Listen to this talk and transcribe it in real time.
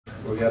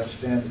where we have to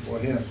stand before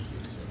Him.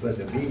 But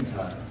in the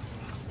meantime,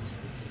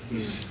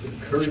 He's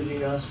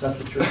encouraging us. That's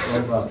what church is all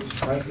about. He's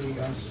strengthening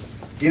us,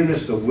 giving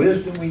us the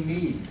wisdom we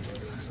need.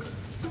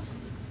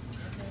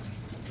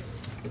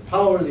 The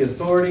power, the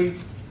authority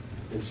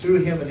is through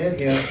Him and in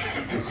Him.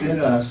 It's in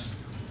us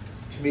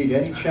to meet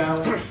any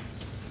challenge,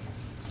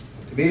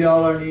 to meet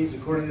all our needs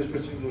according to His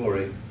riches and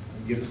glory,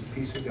 and give us the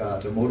peace of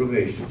God, the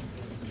motivation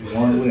to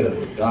want to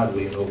live a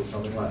godly and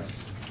overcoming life.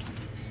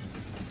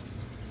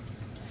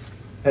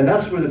 And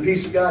that's where the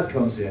peace of God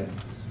comes in.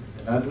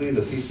 And I believe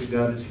the peace of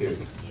God is here.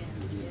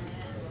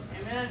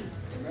 Amen.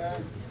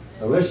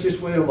 Now let's just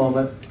wait a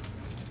moment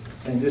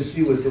and just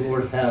see what the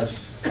Lord has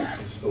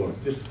in store.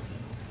 Just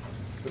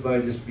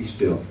everybody just be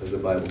still, as the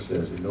Bible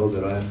says, and know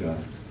that I am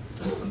God.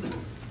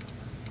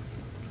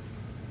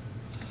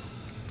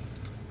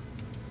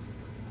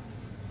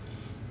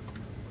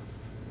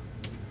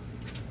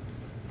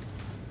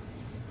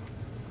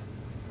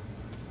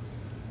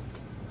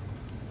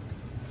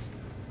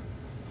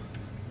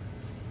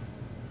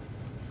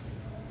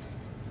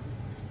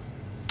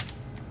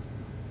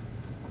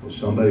 Will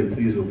somebody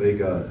please obey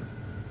God?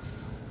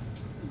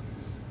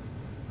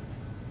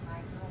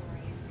 My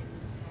glory is in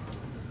this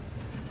house.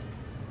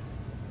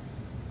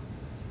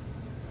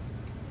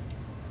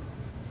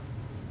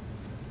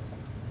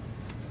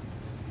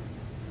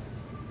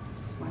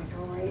 My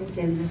glory is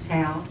in this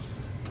house,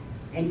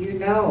 and you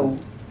know,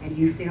 and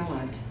you feel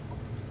it.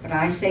 But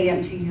I say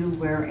unto you,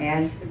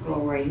 whereas the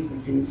glory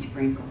was in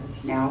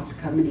sprinkles, now it's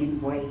coming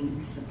in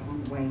waves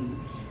upon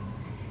waves.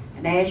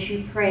 And as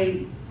you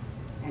pray,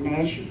 and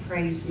as you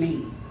praise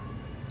me,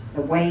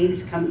 the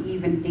waves come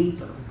even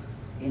deeper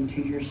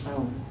into your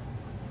soul.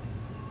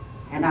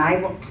 And I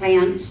will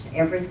cleanse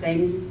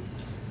everything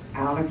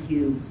out of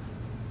you.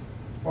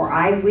 For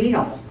I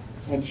will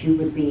that you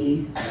would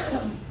be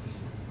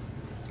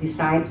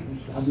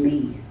disciples of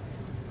me.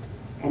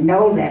 And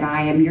know that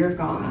I am your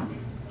God,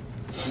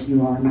 and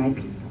you are my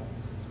people.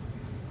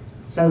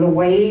 So the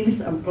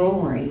waves of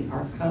glory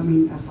are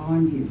coming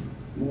upon you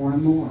more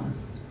and more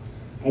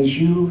as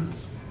you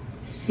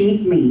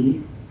seek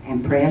me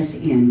and press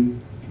in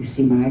to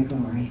see my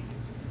glory.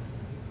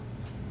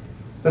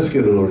 Let's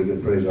give the Lord a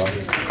good praise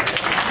offering.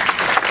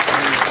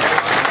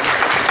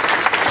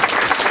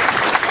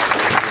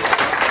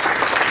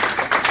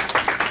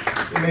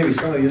 Maybe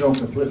some of you don't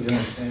completely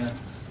understand,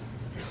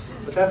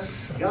 but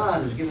that's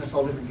God has given us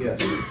all different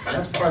gifts.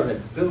 That's part of the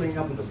building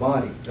up of the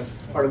body. That's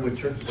part of what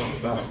church is all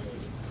about.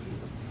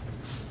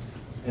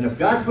 And if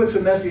God puts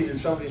a message in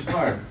somebody's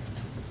heart,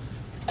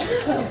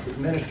 it's to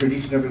minister to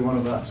each and every one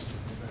of us.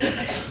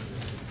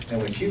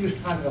 And when she was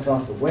talking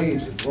about the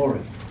waves of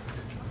glory,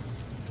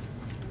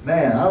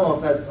 man, I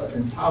don't know if that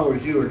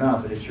empowers you or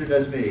not, but it sure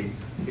does me.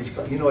 It's,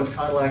 you know, it's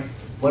kind of like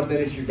 1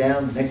 minute you're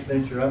down, the next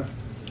minute you're up.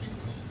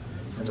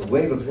 And the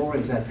wave of glory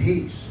is that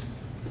peace.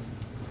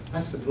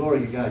 That's the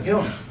glory of God. You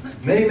know,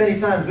 many, many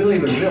times we don't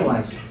even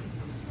realize it.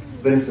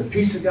 But it's the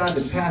peace of God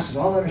that passes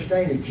all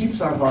understanding that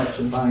keeps our hearts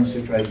and minds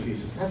through Christ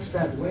Jesus. That's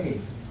that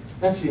wave.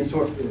 That's the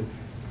sort of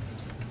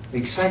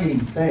exciting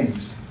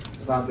things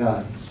about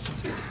God.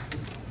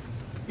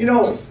 You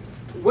know,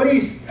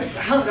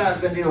 how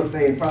God's been dealing with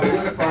me,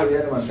 this is probably the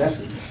end of my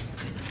message.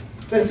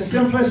 But it's the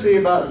simplicity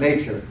about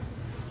nature.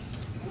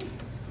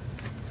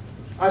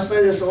 I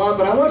say this a lot,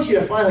 but I want you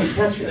to finally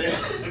catch it.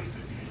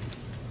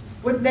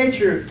 What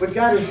nature, what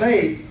God has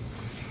made,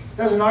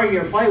 doesn't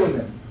argue or fight with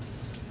Him.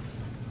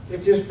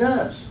 It just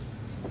does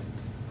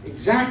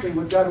exactly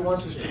what God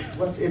wants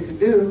it to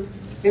do,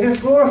 and it's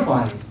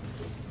glorified.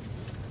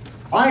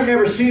 I ain't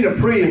never seen a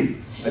tree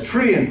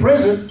in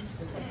prison,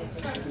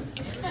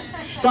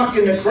 stuck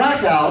in the crack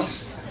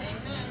house.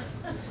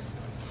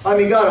 I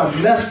mean, got a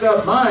messed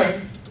up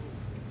mind,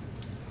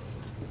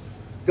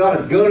 got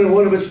a gun in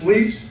one of its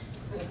leaves,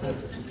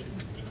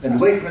 and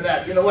wait for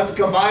that, you know what, to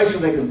come by so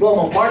they can blow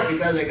them apart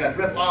because they got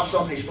ripped off,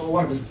 somebody stole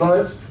one of his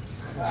buds.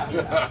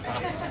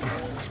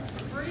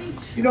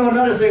 You know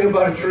another thing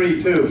about a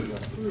tree too.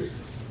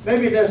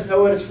 Maybe it doesn't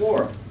know what it's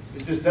for.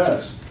 It just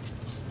does.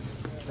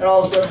 And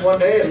all of a sudden one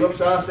day it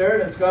looks out there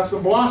and it's got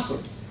some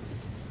blossom.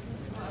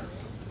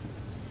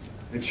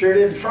 It sure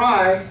didn't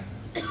try.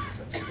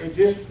 It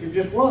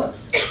just was.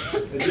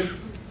 It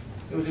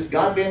was just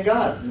God being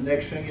God. And the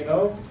next thing you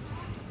know,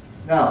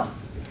 now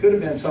it could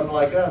have been something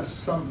like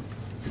us.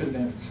 Could have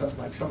been something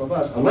like some of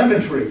us. A lemon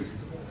tree.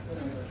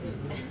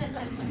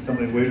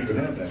 Somebody waved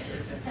their hand back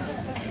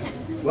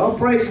there. Well,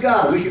 praise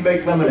God, we can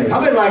make lemonade.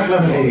 How many like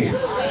lemonade?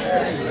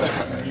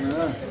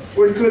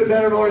 Or it could have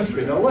been an orange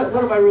tree. Now, what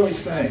am I really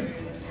saying?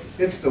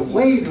 It's the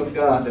wave of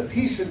God, the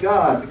peace of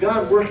God, the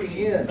God working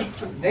in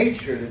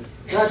nature. That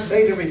God's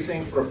made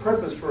everything for a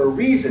purpose, for a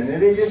reason,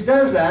 and it just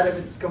does that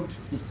if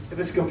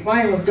it's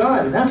compliant with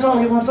God. And that's all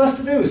He wants us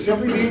to do, is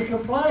simply be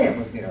compliant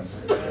with Him.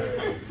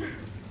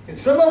 And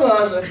some of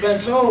us have been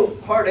so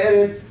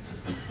hard-headed.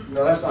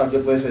 No, that's not a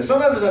good way to say it.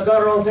 Some of us have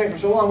done our own thing for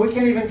so long, we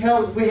can't even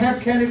tell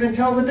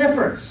the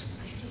difference.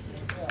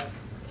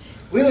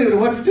 We don't even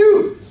know what to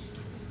do.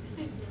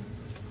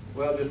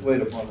 Well, just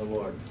wait upon the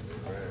Lord.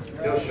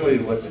 He'll show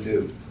you what to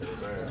do.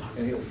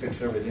 And he'll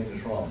fix everything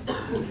that's wrong.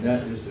 And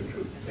that is the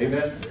truth.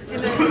 Amen?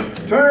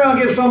 Amen. Turn around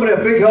and give somebody a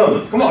big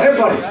hug. Come on,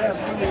 everybody.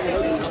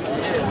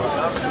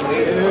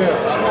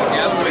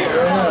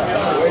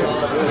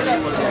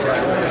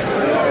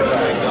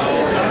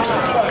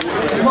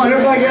 Come on,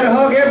 everybody get a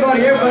hug.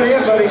 Everybody.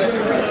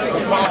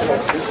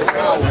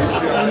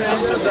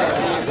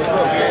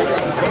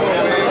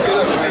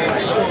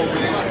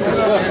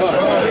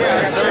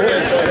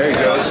 There he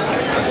goes.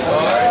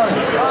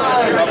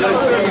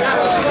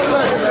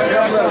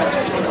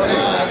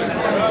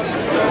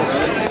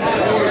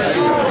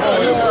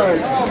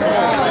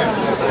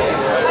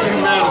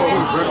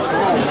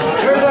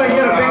 Everybody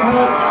get a big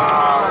hug.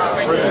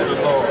 Praise the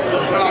Lord.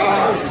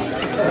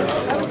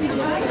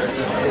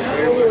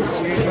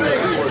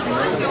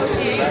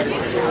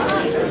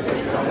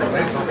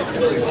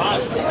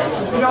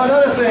 You know,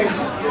 another thing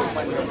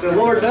the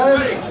Lord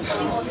does,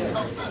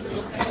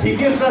 He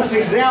gives us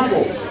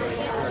examples.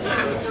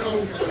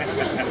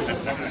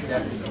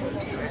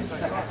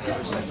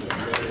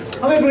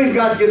 How many believe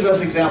God gives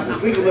us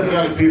examples? We can look at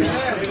other people.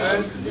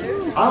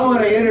 I want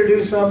to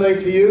introduce somebody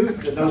to you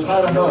that knows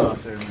how to hug.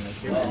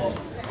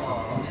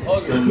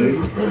 Young lady.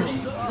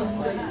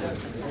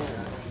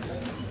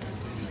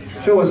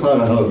 Show us how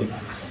to hug.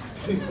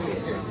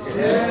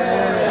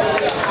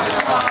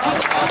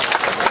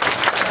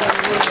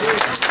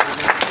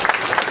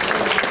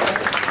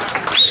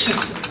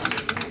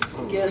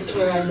 Guess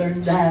where I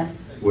learned that?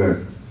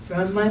 Where?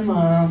 From my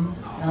mom,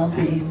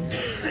 Albine.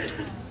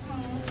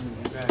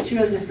 She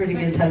was a pretty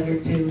good hugger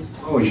too.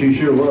 Oh, she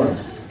sure was.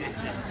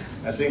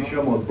 I think she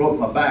almost broke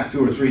my back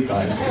 2 or 3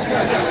 times.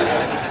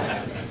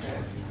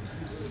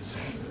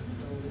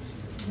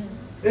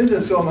 Isn't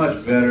it so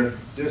much better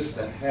just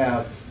to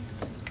have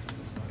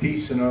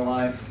peace in our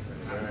life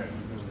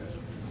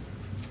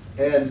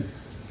and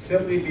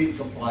simply be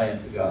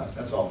compliant to God?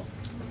 That's all.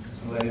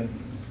 And let Him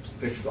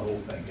fix the whole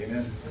thing.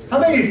 Amen. How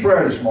many need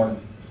prayer this morning?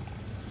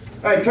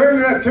 All right, turn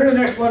the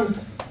next one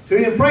to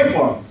you and pray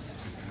for them.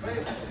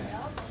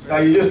 Now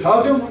you just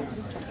hug them.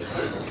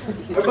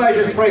 Everybody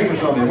just pray for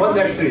somebody. One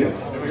next to you.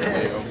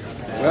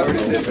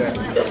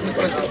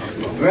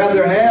 Grab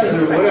their hands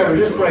or whatever.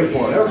 Just pray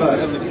for them.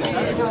 Everybody.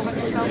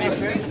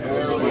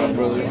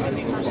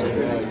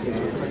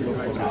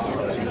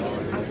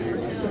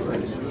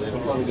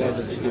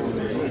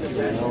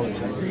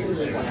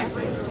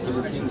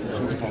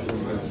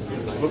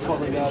 Look,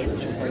 Father God,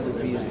 that your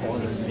presence be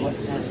upon us.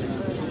 Bless him,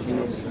 you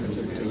know,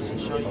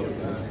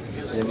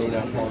 that may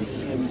not harm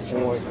him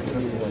or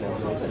anyone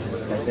else.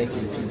 I thank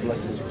you that you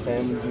bless his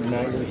family,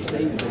 unite and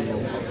save them,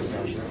 Lord.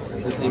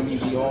 That they may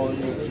be all in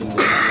your kingdom.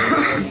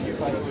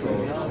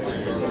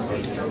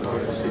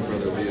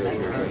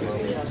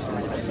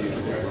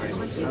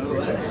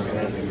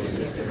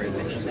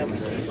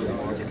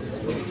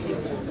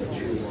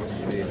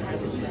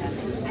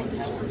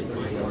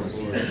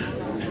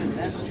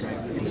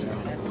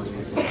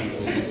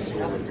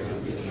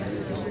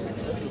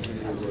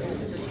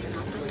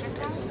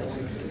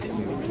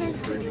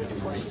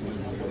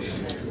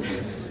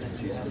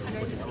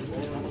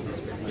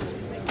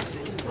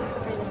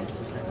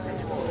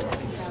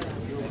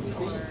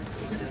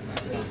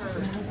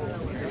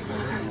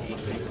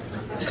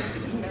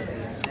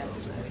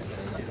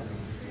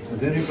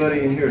 Does anybody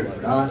in here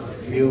not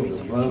feel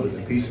the love and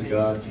the peace of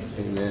God?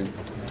 Amen.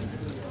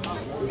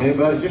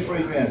 Anybody? Just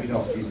raise your hand if you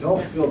don't. You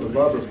don't feel the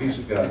love or peace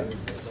of God.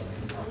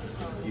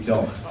 You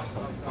don't.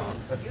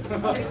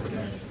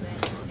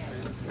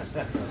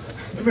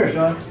 Come here,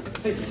 Sean.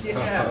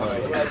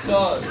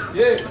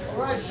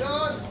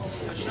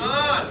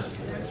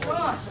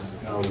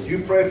 Now, would you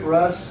pray for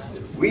us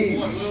that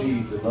we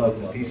receive the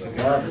love and peace of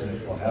God, and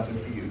it will happen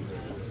to you?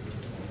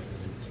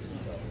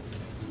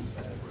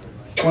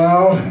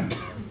 Well,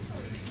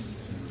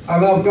 I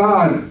love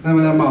God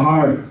in my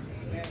heart.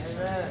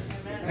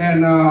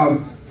 And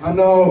I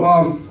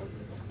know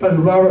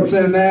President Robert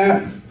saying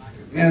that,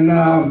 and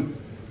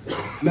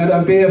Let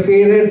I Be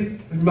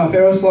Defeated is my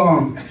favorite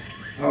song.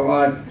 I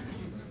like.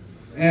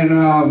 And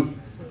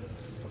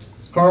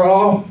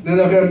Carl, then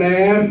look at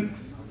man,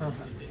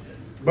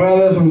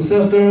 brothers and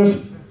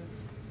sisters,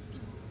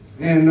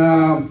 and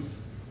I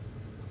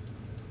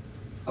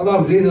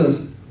love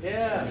Jesus.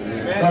 Yeah.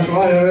 That's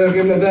why they're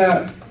giving me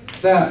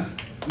that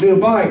new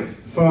bike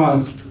for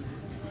us.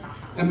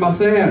 And my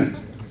son,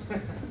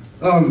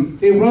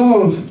 he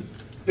rose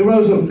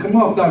and come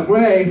up that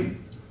grave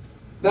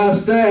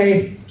last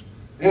day,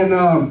 and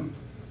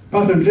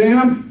Pastor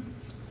Jim,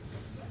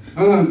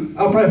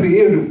 I'll pray for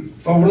you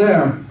over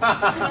there.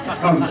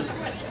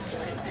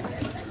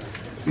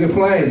 Your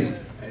place.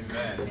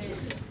 Amen.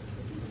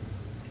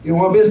 You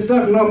won't be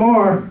stuck no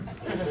more.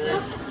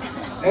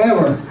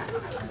 Ever.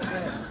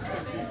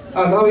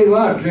 I love you a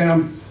lot,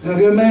 Jim. You're a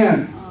good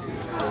man.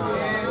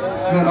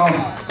 And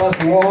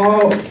Pastor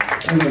Walt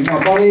and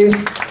my buddies,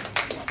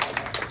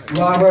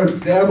 Robert,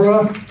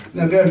 Deborah,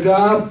 did a good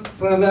job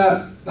playing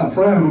that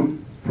piano,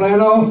 playing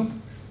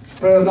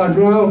that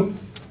drum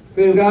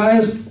for you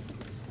guys.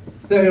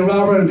 Thank you,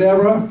 Robert and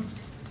Deborah,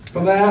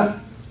 for that.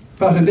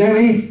 Pastor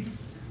Danny,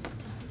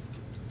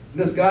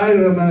 this guy,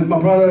 my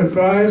brother in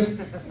Christ,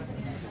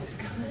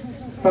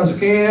 Pastor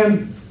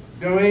Ken,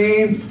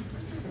 Joanne,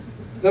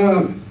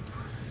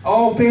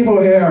 all people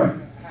here.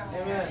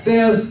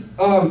 There's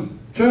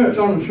church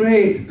on the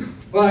street,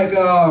 like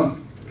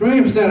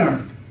Dream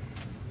Center.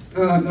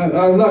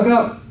 I look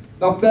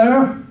up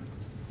there.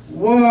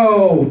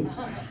 Whoa!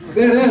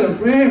 It is a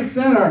Dream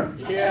Center.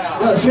 Yeah.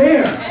 Let's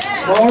hear,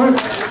 Lord.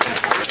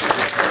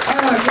 I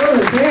like to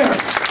hear.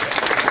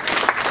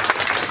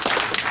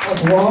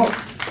 That's Walt.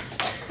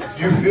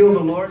 Do you feel the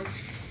Lord?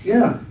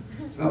 Yeah,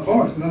 of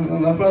course. That's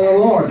for the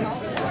Lord.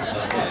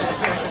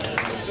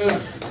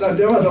 The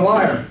devil's a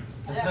liar.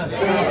 The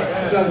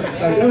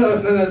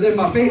devil that's in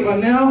my feet right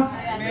now.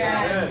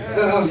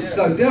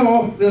 The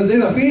devil is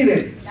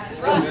defeated.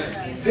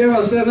 The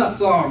devil said that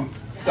song.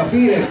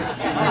 Defeated.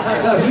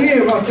 That's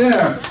you right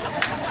there.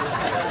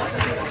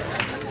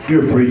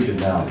 You're preaching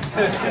now.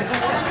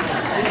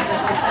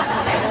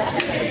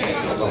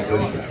 God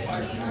bless you.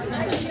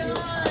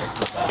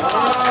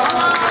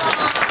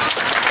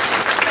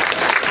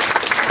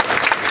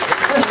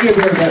 Let's give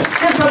her a big.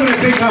 Give somebody a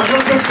big hug.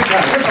 Real quick, big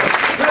hug.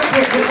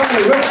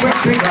 Real quick,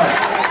 big hug.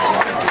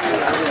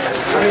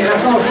 I mean,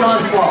 that's all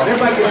Sean's fault.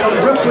 Everybody get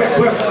something real quick.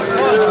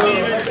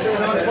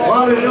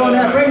 While they're doing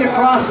that, bring the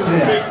crosses in.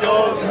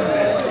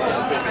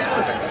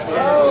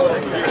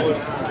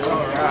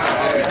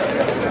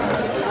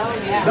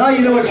 Now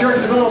you know what church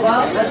is all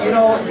about.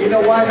 You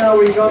know why now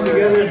we come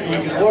together and we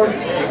can work,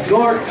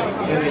 exhort,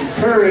 and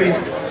encourage,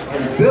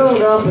 and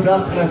build up and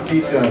uplift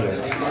each other.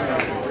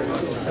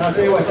 And I'll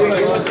tell you what, you ain't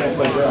getting this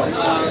someplace else.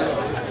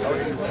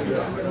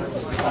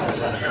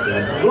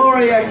 The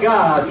glory of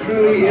God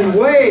truly in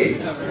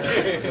waves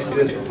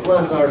just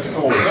floods our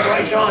souls. Is that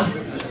right, Sean?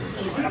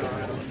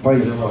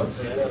 Praise the Lord.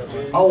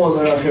 How was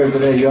it out there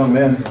today, young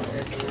men?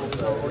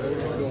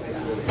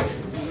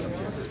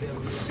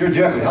 You're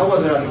Jeffrey. How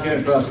was it out there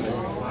across the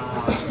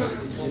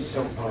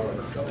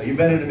You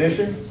been in the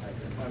mission?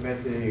 I'm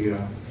at the,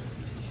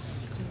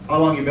 How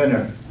long you been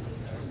there?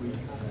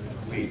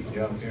 Week.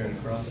 You out here in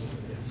the cross?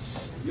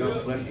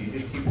 God bless you. You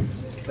just keep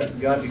letting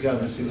God be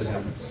God and see what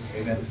happens.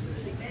 Amen.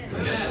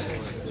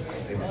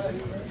 Amen.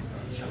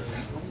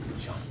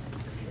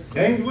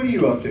 James, what are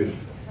you up to? I'm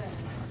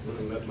going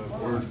to let my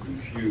words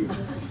confuse.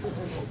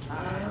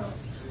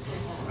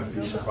 I'd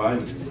be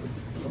surprised.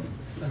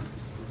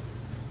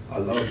 I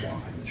love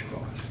walking this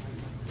cross.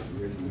 The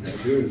reason I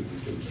do is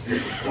because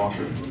Jesus walked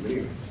it for me.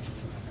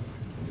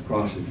 The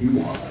cross that he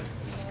walked.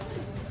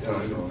 Yeah, I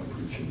know I'm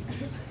preaching.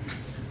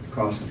 The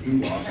cross that he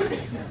walked.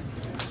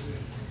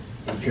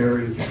 He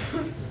carried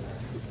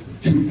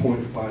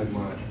 2.5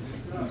 miles.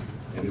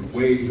 And it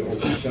weighed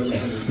over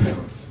 700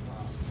 pounds.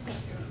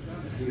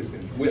 He had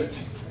been whipped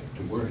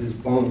to where his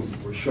bones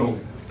were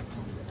showing.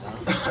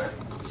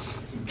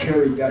 He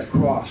carried that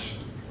cross.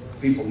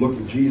 People look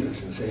at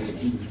Jesus and say that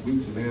he was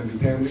weak and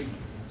namby-pamby.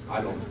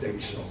 I don't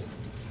think so.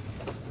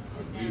 I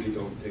really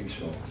don't think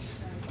so.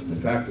 And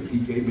the fact that he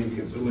gave me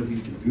the ability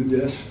to do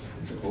this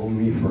is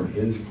only for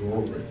his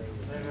glory.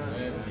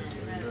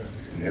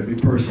 And every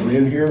person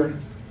in here,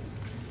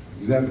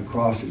 you have the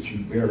cross that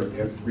you bear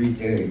every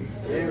day.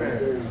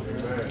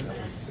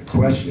 The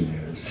question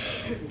is,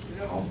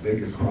 how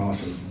big a cross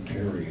are you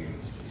carrying?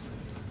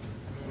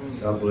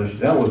 God bless you.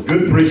 That was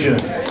good preaching.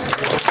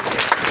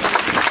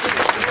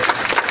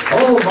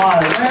 Oh my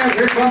man,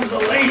 here comes the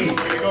ladies.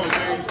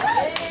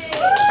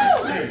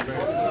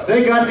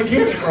 They got the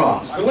kids'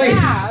 cross. The ladies.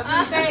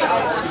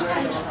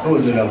 What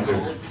was it up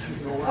there?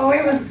 Oh,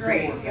 it was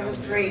great. It was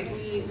great.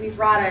 We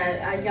brought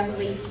a young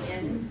lady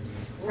in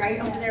right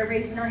over there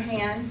raising her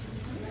hand.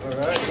 All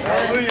right.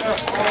 Hallelujah.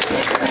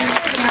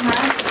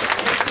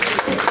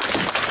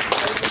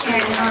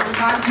 And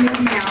God's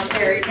moving out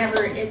there.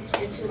 It's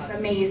just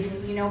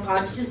amazing. You know,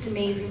 God's just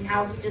amazing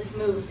how he just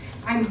moves.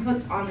 I'm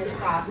hooked on this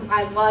cross.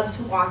 I love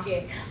to walk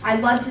it. I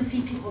love to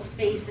see people's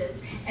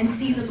faces and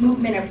see the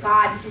movement of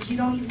God because you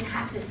don't even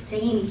have to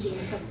say anything.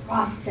 The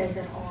cross says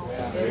it all.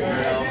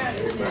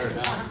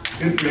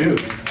 Good for you.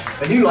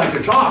 And you like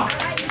to talk.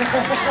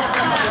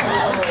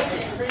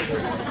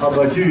 How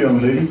about you, young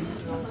lady?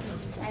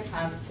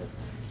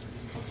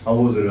 How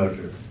was it out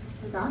there? It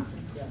was awesome.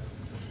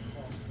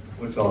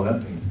 What's all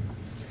that mean?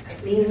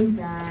 It means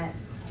that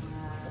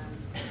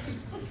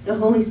the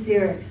Holy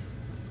Spirit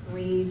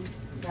leads,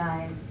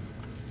 guides,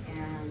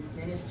 and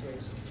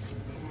ministers.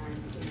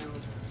 And,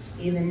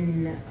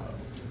 even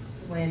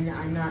when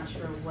I'm not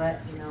sure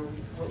what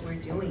we're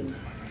doing,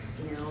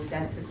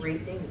 that's the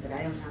great thing, is that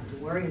I don't have to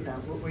worry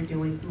about what we're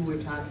doing, who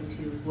we're talking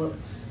to,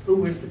 who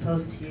we're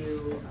supposed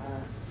to,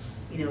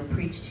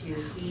 preach to.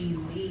 He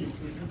leads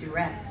and he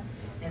directs.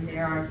 And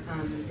there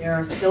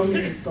are so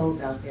many souls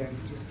out there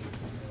who just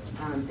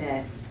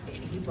that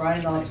he brought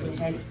it all to a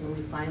head when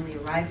we finally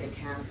arrived at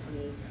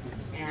Cassidy,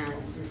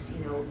 and just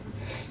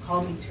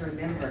called me to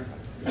remember,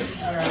 this is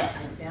where I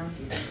found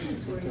you. This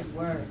is where you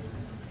were.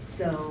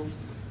 So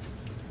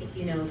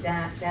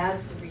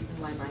that's the reason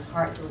why my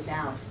heart goes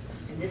out,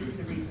 and this is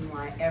the reason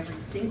why every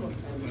single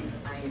Sunday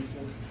I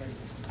intend to carry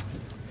this.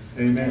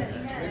 Amen.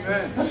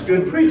 That's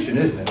good preaching,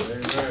 isn't it? You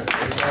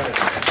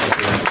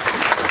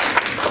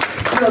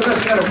know,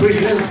 that's kind of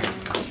preaching, isn't it?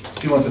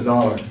 She wants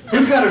 $1.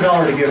 Who's got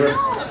 $1 to give her?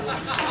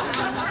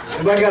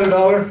 Anybody got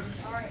 $1?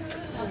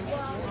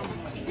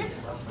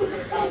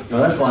 No,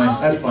 that's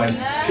fine. That's fine.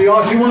 She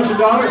wants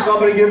 $1.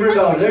 Somebody give her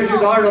 $1. There's your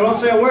 $1. Don't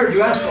say a word.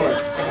 You asked for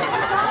it.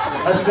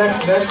 That's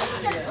next.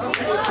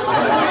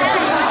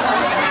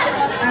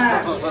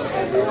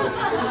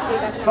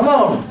 Come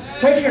on.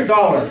 Take your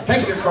 $1.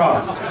 Take your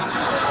cross.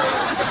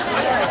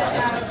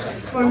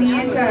 For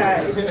me, it's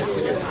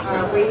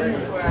waiting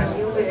for a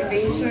new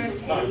adventure.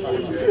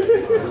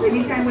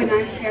 Anytime when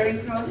I'm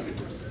carrying cross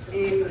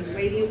and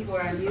waiting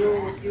for a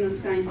new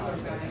signs for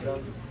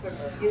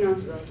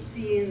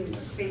seeing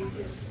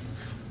faces,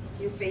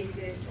 new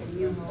faces, and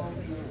new hope,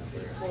 and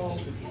hope,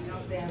 and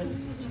all that.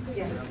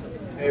 Yeah.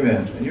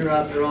 Amen. And you're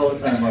out there all the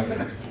time, aren't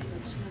you?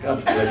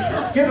 God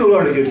bless you. Give the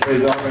Lord a good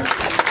praise offering.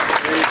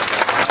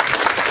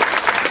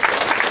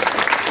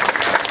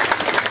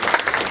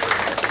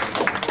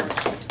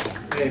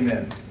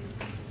 Amen.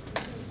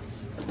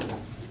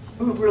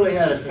 Who really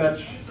had a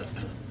touch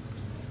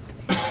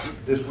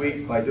this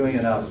week by doing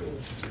an outreach?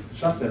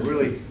 Something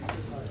really.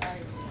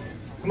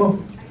 Come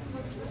on.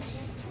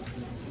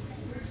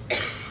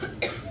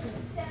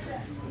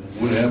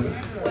 What happened?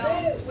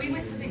 Well, we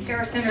went to the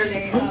care center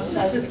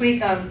this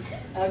week.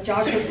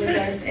 Josh was with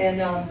us,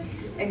 and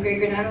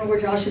Gregory, and I don't know where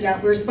Josh is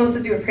at. We were supposed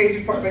to do a praise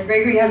report, but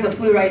Gregory has the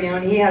flu right now,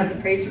 and he has the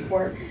praise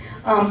report.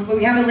 But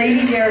we have a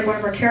lady there at one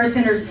of our care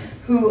centers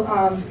who,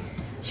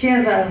 she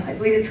has I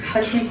believe it's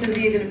Hutchinson's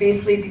disease, and it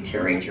basically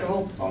deteriorates your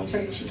whole bones.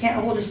 So she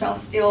can't hold herself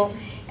still,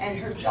 and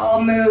her jaw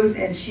moves,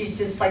 and she's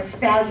just like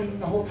spasming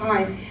the whole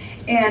time.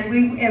 And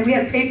we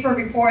had prayed for her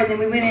before, and then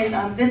we went in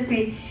this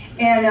week,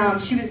 and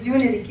she was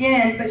doing it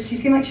again, but she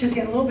seemed like she was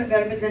getting a little bit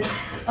better. But then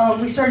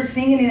we started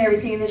singing and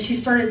everything, and then she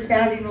started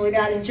spazzing really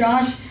bad. And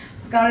Josh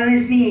got on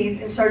his knees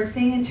and started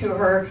singing to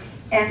her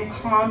and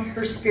calmed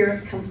her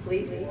spirit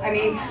completely. I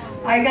mean,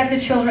 I got the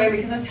chills right,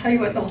 because I'll tell you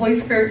what, the Holy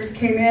Spirit just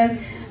came in.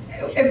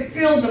 It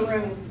filled the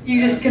room.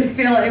 You just could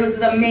feel it. It was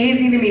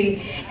amazing to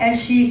me. And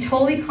she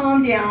totally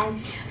calmed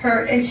down.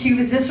 And she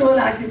was just so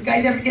relaxed. You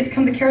guys have to get to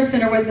come to Care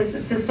Center with us.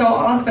 It's just so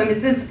awesome. I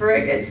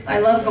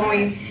love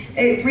going.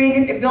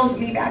 It builds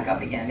me back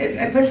up again.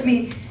 It puts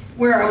me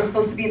where I was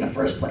supposed to be in the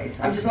first place.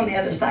 I'm just on the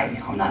other side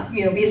now. I'm not,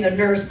 being the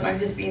nurse, but I'm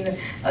just being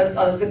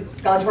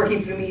God's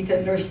working through me to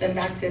nurse them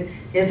back to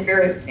His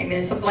Spirit.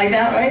 Amen. Something like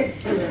that, right?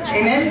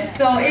 Amen.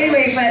 So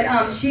anyway,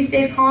 but she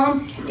stayed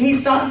calm. He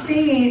stopped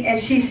singing, and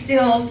she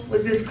still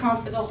was just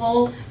calm for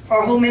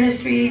our whole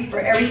ministry, for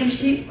everything.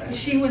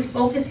 She was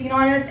focusing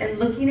on us and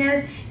looking at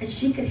us, and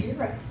she could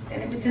hear us,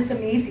 and it was just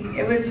amazing.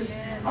 It was just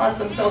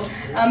awesome. So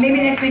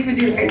maybe next week we'll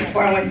do the praise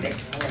report on Wednesday.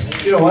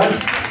 You know what?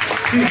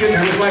 She's getting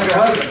her just like her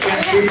husband.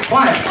 She's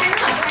quiet.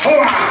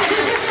 Hurrah!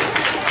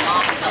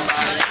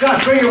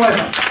 Josh, bring your wife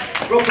up.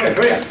 Real quick,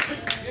 hurry up.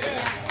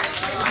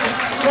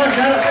 Come on,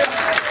 Shannon.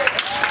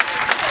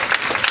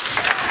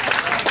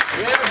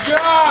 Good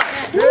job!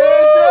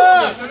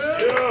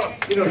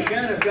 You know,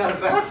 Shannon's got it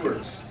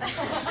backwards.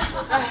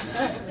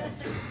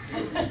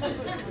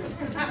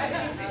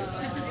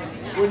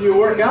 When you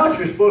work out,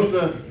 you're supposed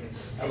to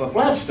have a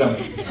flat stomach.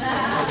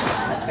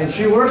 And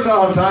she works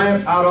all the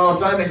time,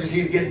 and just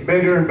keeps getting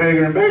bigger and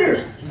bigger and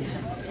bigger.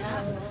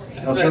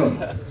 How come?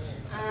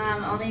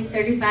 Only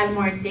 35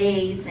 more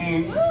days,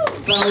 and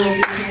Walt will be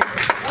here.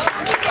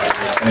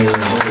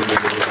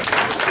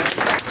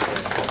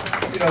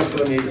 You know,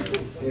 so neat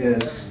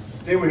is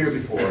they were here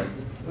before,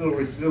 a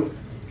little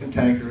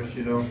cantankerous,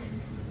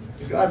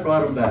 God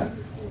brought them back.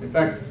 In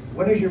fact,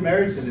 when is your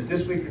marriage? Is it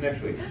this week or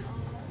next week?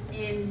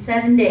 In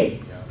 7 days.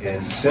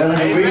 In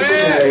 7 weeks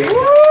today,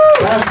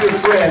 Pastor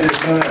Fred is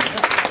going to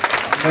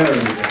marry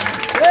you.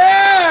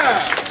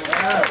 Yeah!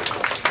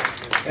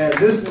 And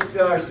this is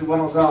regards to when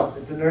I was out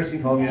at the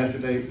nursing home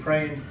yesterday,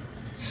 praying,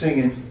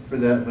 singing for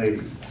that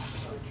lady.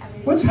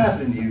 What's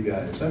happening to you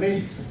guys? I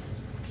mean,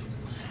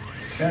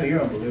 Shannon,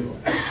 you're unbelievable.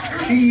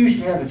 She used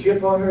to have a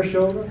chip on her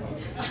shoulder.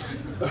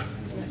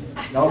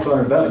 Now it's on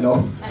her belly, no.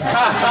 No,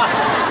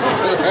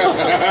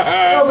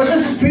 but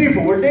this is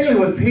people. We're dealing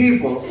with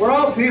people. We're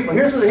all people.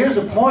 Here's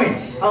the point.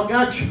 How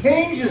God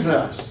changes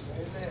us.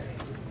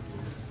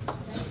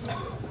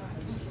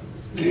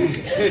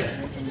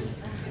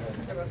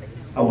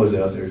 How was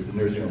it out there at the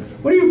nursing home?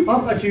 How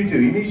about you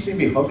two? You need to see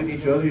me hugging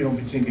each other? You don't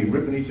seem to be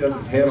ripping each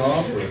other's head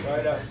off? Or...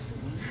 Right up.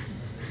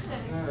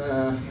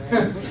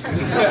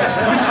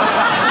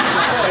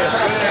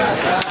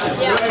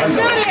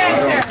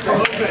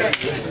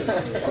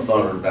 I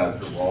love her,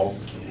 Pastor Walt.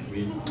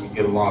 We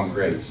get along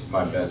great. She's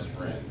my best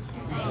friend.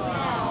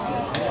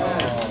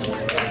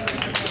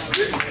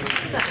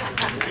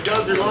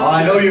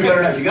 I know you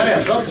better not. You gotta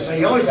have something to say.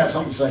 You always have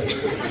something to say.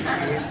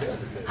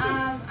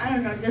 I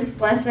don't know, just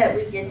blessed that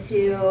we get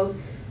to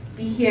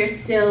be here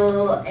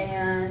still,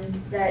 and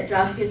that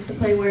Josh gets to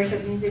play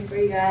worship music for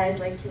you guys,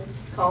 like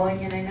his calling,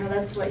 and I know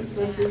that's what he's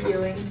supposed to be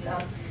doing,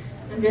 so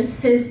I'm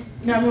just his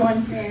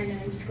 #1 fan,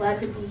 and I'm just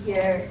glad to be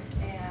here,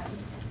 and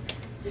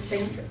just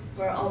thanks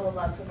for all the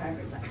love from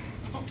everybody.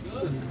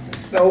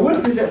 Now,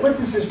 what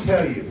does this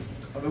tell you?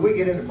 I mean, we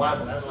get into the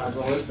Bible, analyze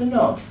all this, but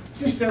no.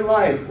 Just their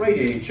life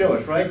radiate, show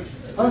us, right?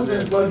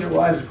 Husbands, love your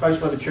wives as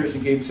Christ loved the church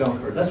and gave himself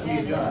for her. That's what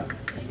he's got.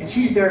 And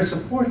she's there to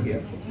support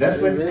him.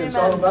 That's what it's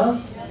all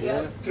about.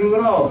 Yeah. Through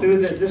it all,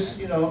 through this,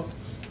 you know,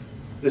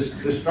 the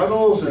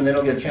struggles, and they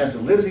don't get a chance to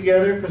live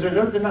together because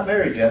they're not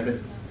married yet, but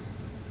it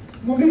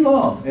won't be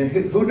long. And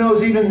who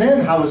knows even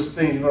then how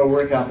things are going to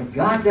work out, but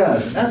God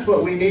does. And that's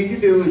what we need to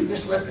do, is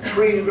just let the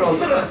trees grow,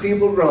 let the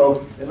people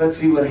grow, and let's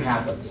see what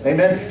happens.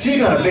 Amen? She's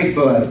got a big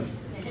bud.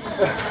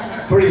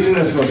 Pretty soon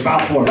it's going to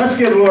stop for her. Let's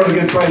give the Lord a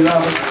good praise.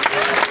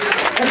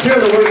 Let's hear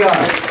the word of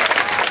God.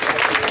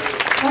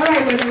 All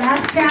right, we're the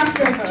last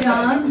chapter of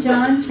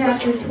John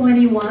chapter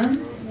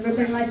 21.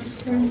 Everybody like to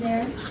turn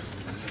there?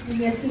 And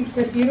this is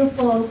the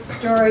beautiful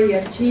story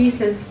of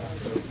Jesus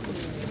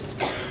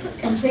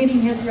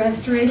completing his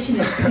restoration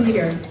of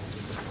Peter.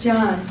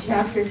 John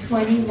chapter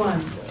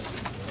 21.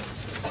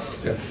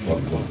 Yeah,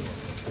 21.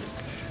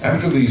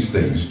 After these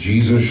things,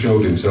 Jesus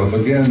showed himself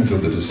again to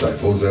the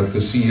disciples at the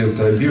Sea of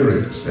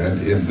Tiberias,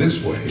 and in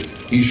this way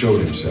he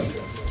showed himself.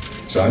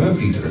 Simon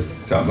Peter,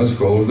 Thomas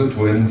called the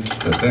twin,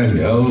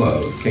 Nathanael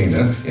of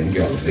Cana in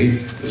Galilee,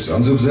 the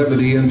sons of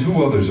Zebedee, and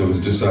two others of his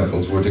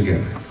disciples were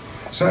together.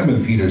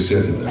 Simon Peter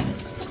said to them,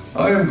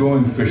 "I am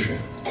going fishing."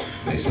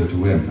 They said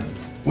to him,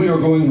 "We are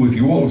going with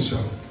you also."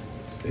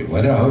 They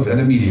went out and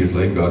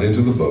immediately got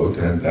into the boat,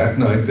 and that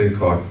night they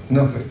caught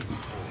nothing.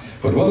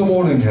 But when the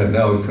morning had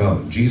now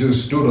come,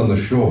 Jesus stood on the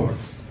shore,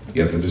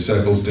 yet the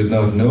disciples did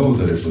not know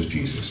that it was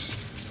Jesus.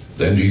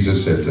 Then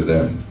Jesus said to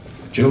them,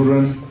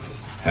 "Children,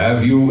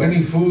 have you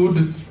any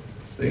food?"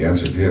 They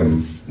answered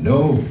him,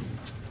 "No."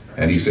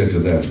 And he said to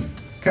them,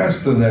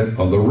 "Cast the net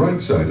on the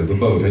right side of the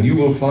boat, and you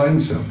will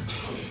find some."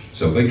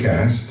 So they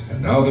cast,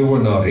 and now they were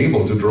not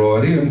able to draw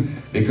it in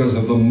because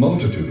of the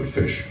multitude of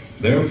fish.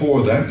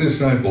 Therefore that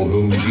disciple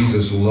whom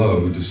Jesus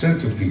loved said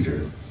to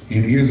Peter,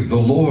 "It is the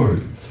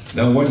Lord."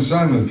 Now when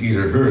Simon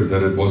Peter heard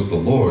that it was the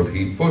Lord,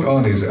 he put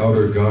on his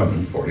outer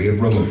garment, for he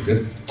had removed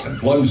it, and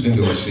plunged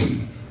into the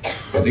sea.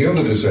 But the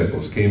other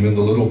disciples came in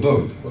the little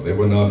boat, for they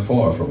were not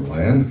far from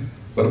land,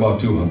 but about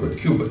 200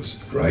 cubits,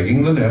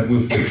 dragging the net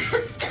with fish.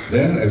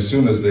 Then, as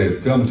soon as they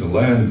had come to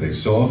land, they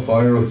saw a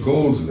fire of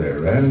coals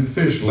there, and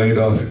fish laid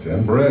on it,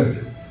 and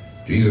bread.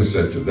 Jesus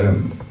said to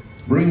them,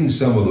 "Bring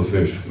some of the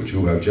fish which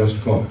you have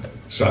just caught."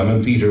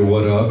 Simon Peter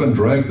went up and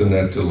dragged the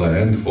net to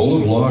land, full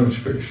of large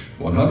fish,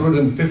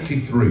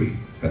 153.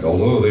 And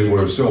although they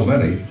were so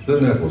many, the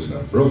net was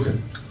not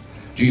broken.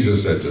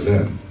 Jesus said to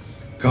them,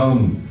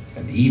 "Come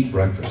and eat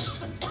breakfast."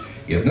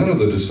 Yet none of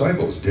the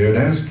disciples dared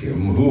ask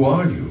him, "Who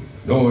are you?"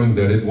 knowing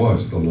that it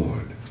was the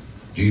Lord.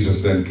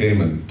 Jesus then came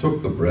and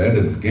took the bread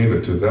and gave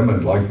it to them,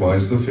 and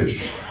likewise the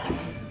fish.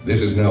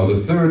 This is now the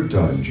third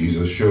time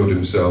Jesus showed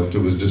himself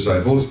to his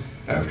disciples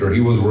after he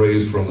was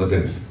raised from the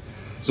dead.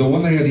 So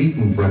when they had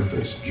eaten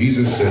breakfast,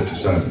 Jesus said to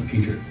Simon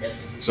Peter,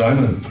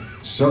 "Simon,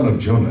 son of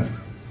Jonah,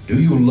 do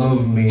you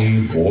love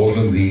me more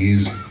than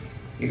these?"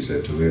 He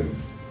said to him,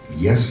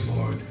 "Yes,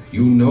 Lord,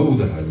 you know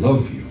that I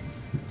love you."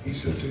 He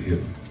said to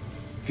him,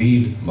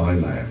 "Feed my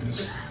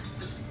lambs."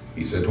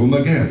 He said to him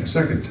again a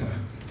second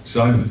time,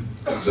 "Simon,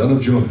 son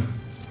of Jonah,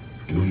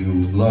 do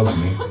you love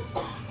me?"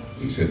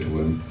 He said to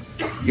him,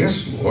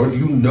 "Yes, Lord,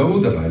 you know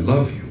that I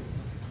love you."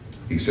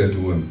 He said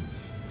to him,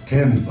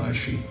 "Tend my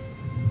sheep."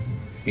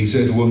 He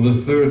said to him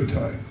the third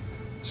time,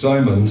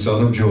 "Simon,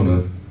 son of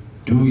Jonah,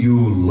 do you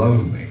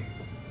love me?"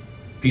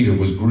 Peter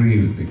was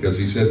grieved because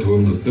he said to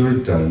him the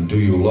third time, "Do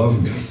you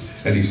love me?"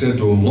 And he said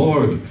to him,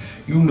 "Lord,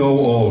 you know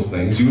all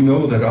things. You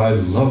know that I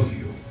love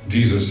you."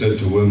 Jesus said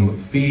to him,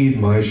 "Feed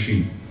my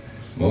sheep.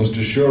 Most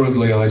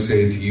assuredly I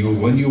say to you,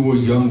 when you were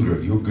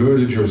younger, you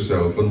girded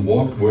yourself and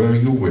walked where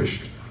you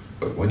wished.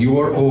 But when you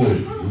are old,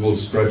 you will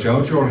stretch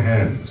out your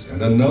hands,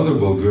 and another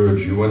will gird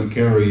you and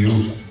carry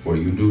you where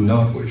you do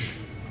not wish."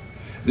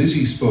 This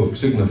he spoke,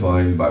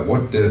 signifying by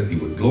what death he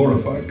would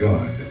glorify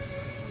God.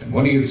 And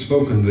when he had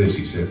spoken this,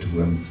 he said to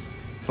him,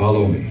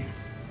 "Follow me."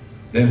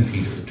 Then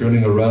Peter,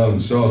 turning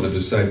around, saw the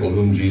disciple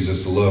whom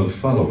Jesus loved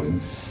following,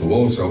 who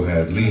also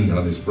had leaned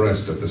on his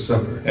breast at the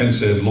supper, and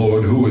said,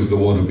 "Lord, who is the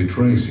one who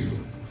betrays you?"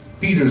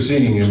 Peter,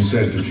 seeing him,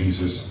 said to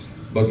Jesus,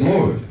 "But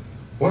Lord,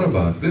 what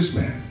about this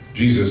man?"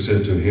 Jesus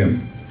said to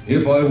him,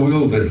 "If I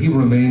will that he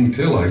remain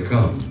till I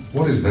come,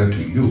 what is that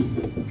to you?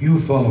 You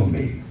follow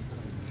me."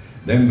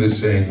 Then this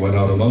saying went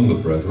out among the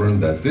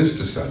brethren, that this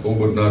disciple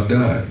would not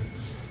die.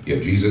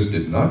 Yet Jesus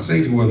did not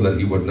say to him that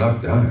he would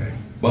not die,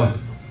 but,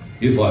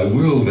 "If I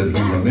will that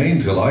he remain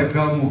till I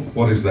come,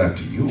 what is that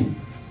to you?"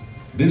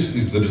 This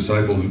is the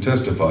disciple who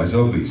testifies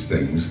of these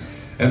things,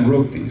 and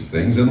wrote these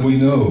things, and we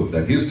know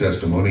that his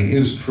testimony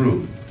is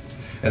true.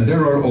 And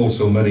there are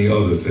also many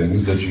other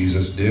things that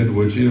Jesus did,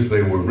 which if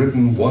they were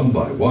written one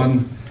by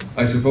one,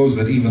 I suppose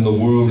that even the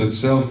world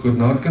itself could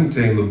not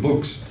contain the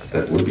books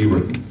that would be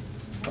written.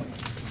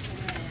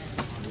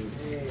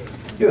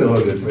 Give it a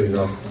little bit, praise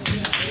God.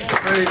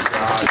 Praise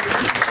God.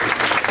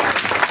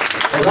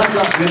 Well, that's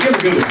not good. Give it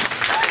a good one.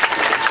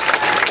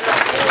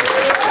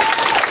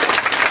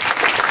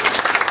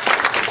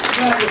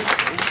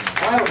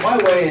 My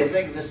way of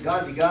thinking, this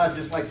God be God,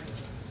 just like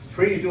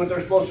trees do what they're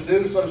supposed to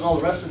do, so does all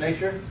the rest of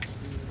nature.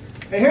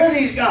 And here are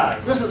these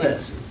guys. Listen to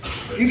this.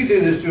 You can do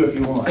this too if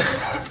you want.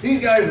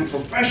 These guys are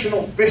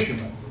professional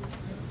fishermen.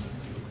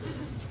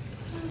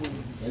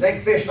 And they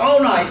fished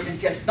all night and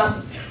didn't catch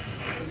nothing.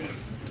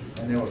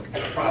 And they were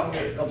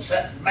probably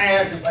upset and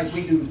mad, just like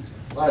we do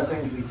a lot of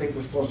things we think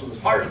we're supposed to do as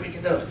hard as we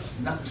can do it.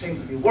 Nothing seems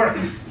to be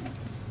working.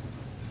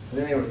 And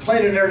then they were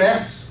cleaning their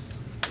nets.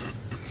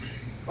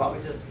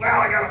 Probably just,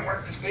 well, I gotta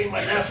work to clean my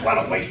nets. What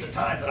a waste of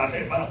time. But I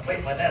think if I don't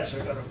clean my nets,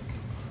 they're gonna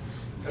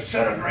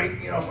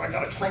disintegrate, you know, so I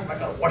gotta clean them. I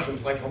gotta wash them.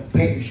 It's like a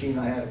paint machine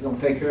I had. If you don't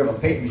take care of a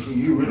paint machine,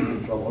 you really get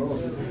in trouble. I don't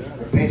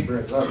know if paint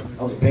spray,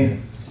 I was a painter.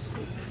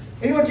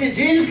 Anyway,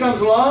 Jesus comes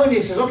along and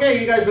he says,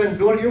 okay, you guys have been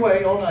doing it your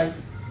way all night.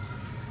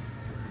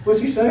 What's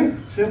he say?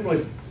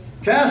 Simply,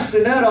 cast the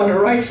net on the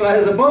right side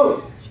of the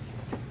boat,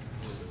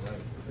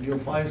 and you'll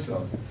find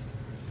some.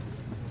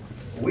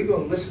 Are we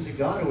going to listen to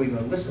God, or are we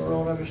going to listen to our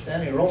own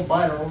understanding, our own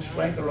might, our own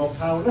strength, our own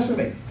power? Listen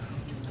to me.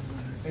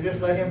 And just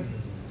let him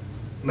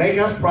make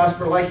us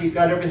prosper like he's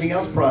got everything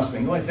else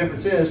prospering. The only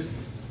difference is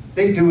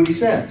they do what he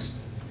says.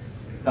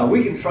 Now,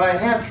 we can try and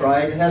have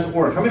tried, it hasn't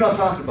worked. How many know I'm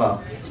talking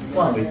about?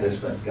 Why don't we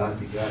just let God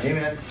be God?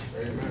 Amen?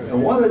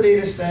 And one of the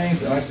neatest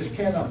things, and I just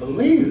cannot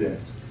believe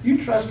this, you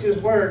trust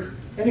his word,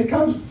 and it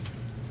comes,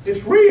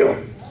 it's real.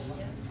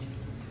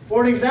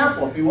 For an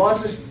example, if he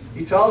wants us,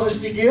 he tells us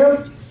to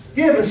give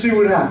and see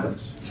what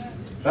happens.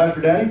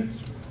 Pastor Danny?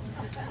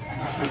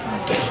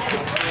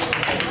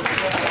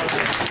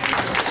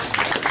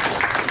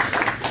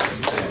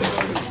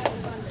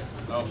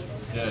 Oh,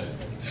 it's dead.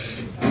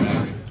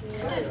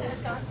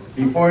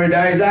 Before it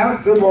dies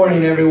out, good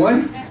morning,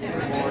 everyone.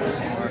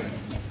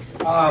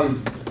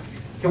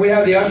 Can we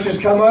have the ushers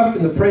come up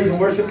and the praise and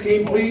worship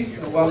team, please?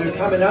 And while they're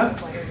coming up,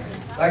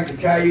 I'd like to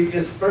tell you,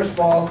 just first of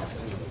all,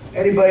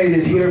 anybody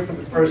that's here for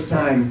the first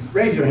time,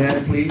 raise your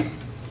hand, please,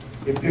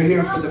 if you're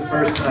here for the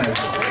first time.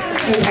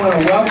 I just want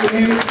to welcome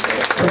you.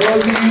 For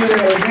those of you that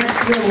are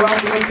next to them,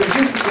 welcome you, because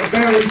this is a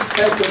very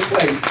special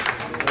place.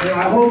 And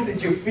I hope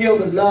that you feel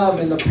the love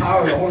and the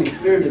power of the Holy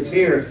Spirit that's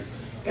here.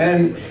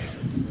 And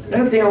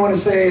another thing I want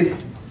to say is,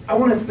 I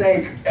want to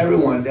thank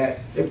everyone that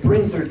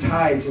brings their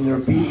tithes and they're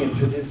obedient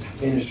to this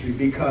ministry,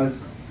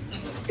 because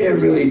it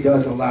really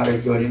does a lot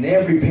of good. And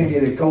every penny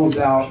that goes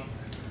out,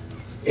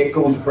 it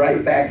goes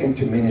right back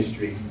into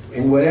ministry.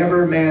 In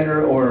whatever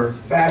manner or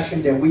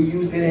fashion that we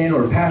use it in,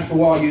 or Pastor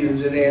Walt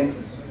uses it in,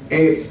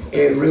 it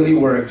really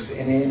works.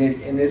 And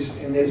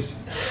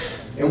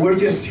we're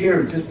just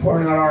here, just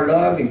pouring out our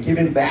love and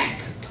giving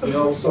back. You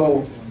know,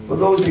 so for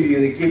those of you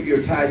that give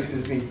your tithes to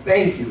me,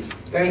 thank you.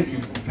 Thank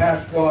you from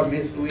Pastor Walt,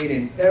 Miss Louise,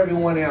 and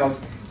everyone else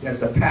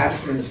that's a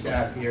pastor and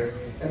staff here.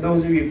 And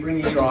those of you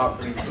bringing your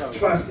offerings,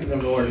 trust in the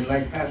Lord. And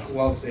like Pastor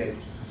Walt said,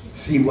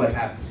 see what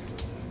happens.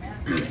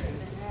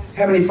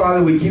 Heavenly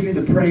Father, we give you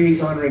the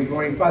praise, honor, and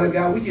glory. Father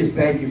God, we just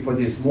thank you for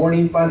this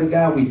morning, Father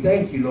God. We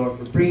thank you, Lord,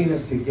 for bringing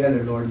us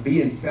together, Lord,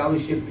 be in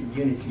fellowship and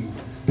unity,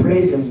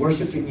 praise and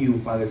worship in you,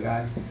 Father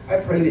God. I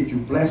pray that you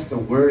bless the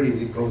word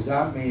as it goes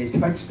out. May it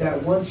touch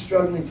that one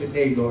struggling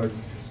today, Lord,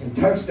 and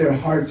touch their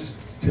hearts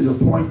to the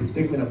point that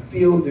they're going to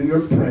feel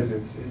your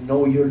presence and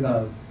know your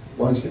love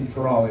once and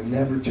for all, and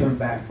never turn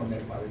back from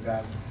it, Father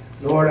God.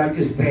 Lord, I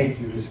just thank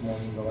you this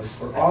morning, Lord,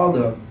 for all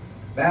the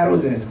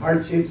battles and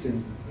hardships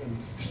and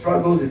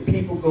struggles that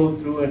people go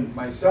through, and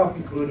myself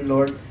included,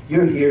 Lord.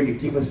 You're here to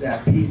give us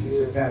that peace that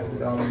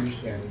surpasses all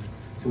understanding.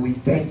 So we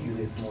thank you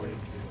this morning.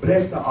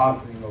 Bless the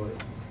offering, Lord,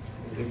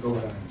 as it goes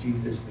on. In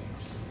Jesus'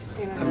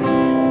 name.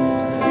 Amen.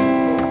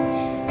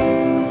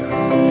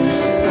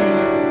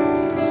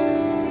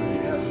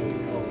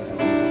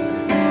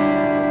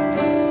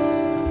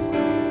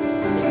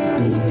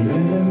 The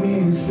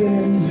enemy's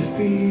been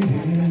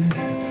defeated,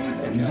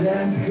 and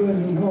death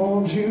couldn't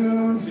hold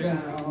you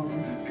down.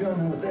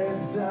 Gonna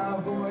lift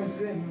our voice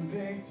in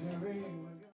victory.